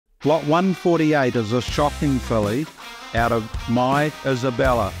Lot 148 is a shocking filly out of My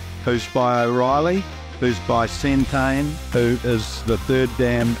Isabella, who's by O'Reilly, who's by Centane, who is the third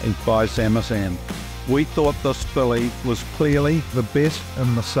dam is by Samasan. We thought this filly was clearly the best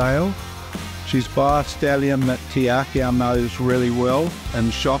in the sale. She's by a stallion that Tiakau knows really well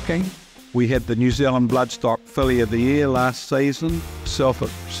and shocking. We had the New Zealand Bloodstock Filly of the Year last season,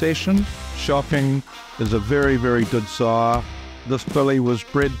 Self-Obsession. Shocking is a very, very good sire. This filly was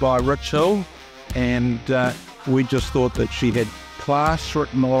bred by Rich Hill, and we just thought that she had class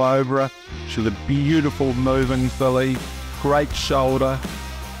written all over her. She's a beautiful moving filly, great shoulder,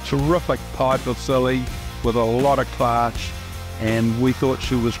 terrific piper filly with a lot of class, and we thought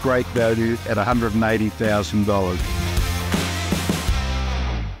she was great value at $180,000.